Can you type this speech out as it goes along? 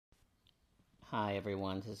Hi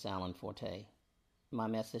everyone, this is Alan Forte. My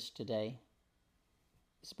message today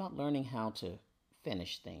is about learning how to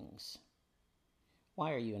finish things.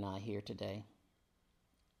 Why are you and I here today?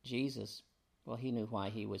 Jesus, he knew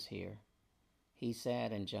why he was here. He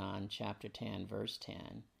said in John chapter 10, verse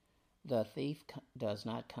 10, "The thief does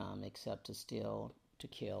not come except to steal, to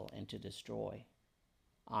kill, and to destroy.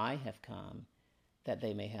 I have come that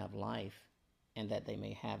they may have life and that they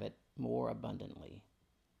may have it more abundantly."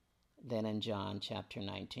 Then in John chapter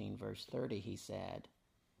 19, verse 30, he said,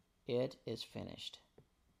 "It is finished."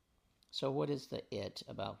 So what is the it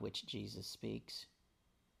about which Jesus speaks?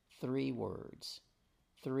 3 words,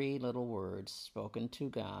 3 little words spoken to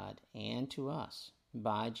God and to us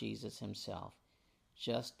by Jesus himself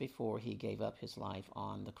just before he gave up his life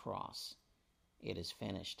on the cross. It is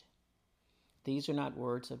finished. These are not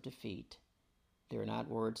words of defeat. They're not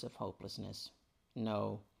words of hopelessness.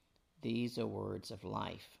 No, these are words of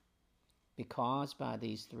life. Because by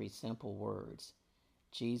these 3 simple words,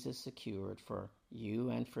 Jesus secured for you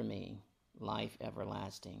and for me life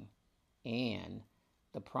everlasting and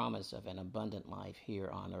the promise of an abundant life here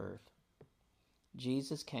on earth.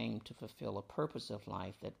 Jesus came to fulfill a purpose of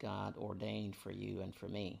life that God ordained for you and for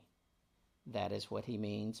me. That is what he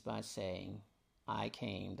means by saying, "I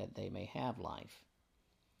came that they may have life."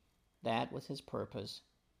 That was his purpose.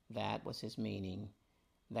 That was his meaning.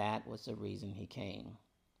 That was the reason he came.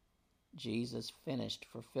 Jesus finished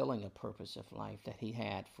fulfilling a purpose of life that he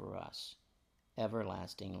had for us,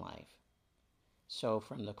 everlasting life. So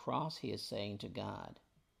from the cross he is saying to God,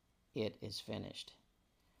 "It is finished.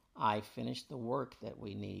 I finished the work that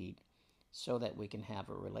we need so that we can have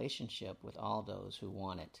a relationship with all those who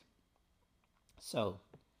want it." So,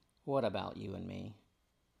 what about you and me?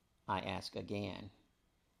 I ask again,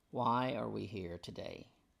 why are we here today?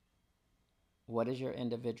 What is your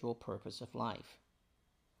individual purpose of life?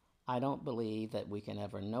 I don't believe that we can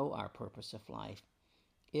ever know our purpose of life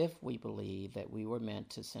if we believe that we were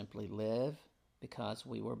meant to simply live because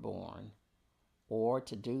we were born, or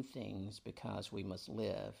to do things because we must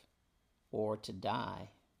live, or to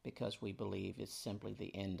die because we believe it's simply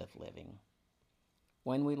the end of living.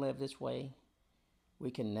 When we live this way,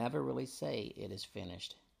 we can never really say it is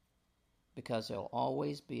finished, because there'll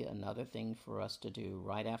always be another thing for us to do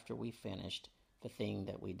right after we finished the thing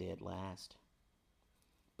that we did last.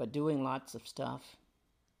 But doing lots of stuff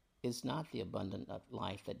is not the abundant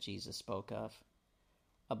life that Jesus spoke of.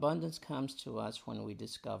 Abundance comes to us when we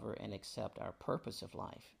discover and accept our purpose of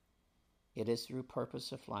life. It is through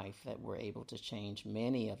purpose of life that we're able to change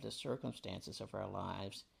many of the circumstances of our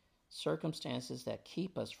lives, circumstances that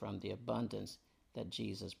keep us from the abundance that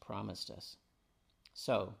Jesus promised us.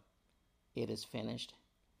 So, it is finished.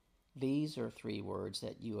 These are 3 words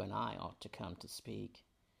that you and I ought to come to speak.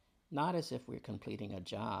 Not as if we're completing a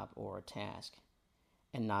job or a task,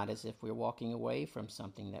 and not as if we're walking away from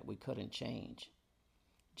something that we couldn't change.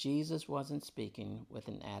 Jesus wasn't speaking with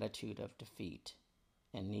an attitude of defeat,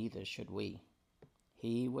 and neither should we.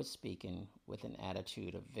 He was speaking with an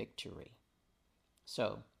attitude of victory.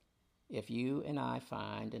 So, if you and I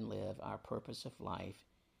find and live our purpose of life,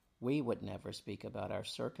 we would never speak about our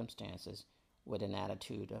circumstances with an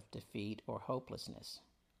attitude of defeat or hopelessness.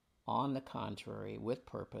 On the contrary, with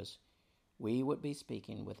purpose, we would be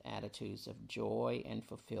speaking with attitudes of joy and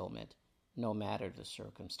fulfillment, no matter the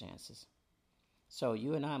circumstances. So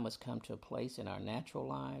you and I must come to a place in our natural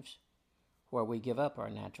lives where we give up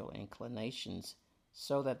our natural inclinations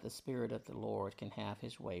so that the Spirit of the Lord can have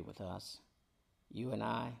his way with us. You and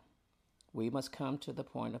I, we must come to the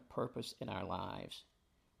point of purpose in our lives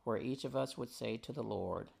where each of us would say to the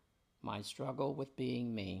Lord, "My struggle with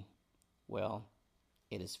being me,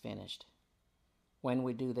 it is finished." When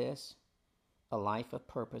we do this, a life of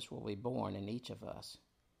purpose will be born in each of us.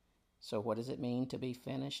 So what does it mean to be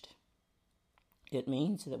finished? It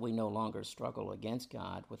means that we no longer struggle against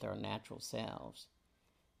God with our natural selves.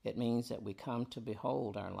 It means that we come to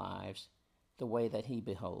behold our lives the way that he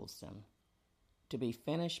beholds them. To be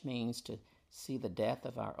finished means to see the death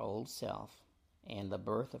of our old self and the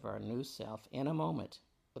birth of our new self in a moment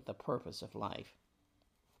with the purpose of life.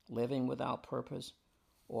 Living without purpose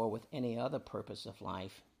or with any other purpose of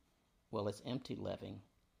life, it's empty living.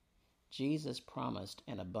 Jesus promised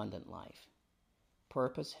an abundant life.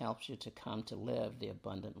 Purpose helps you to come to live the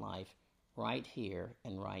abundant life right here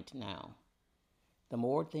and right now. The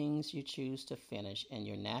more things you choose to finish in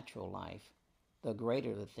your natural life, the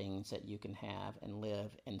greater the things that you can have and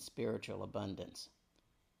live in spiritual abundance.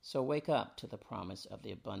 So wake up to the promise of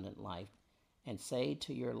the abundant life and say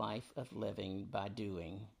to your life of living by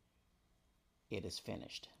doing, "It is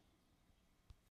finished."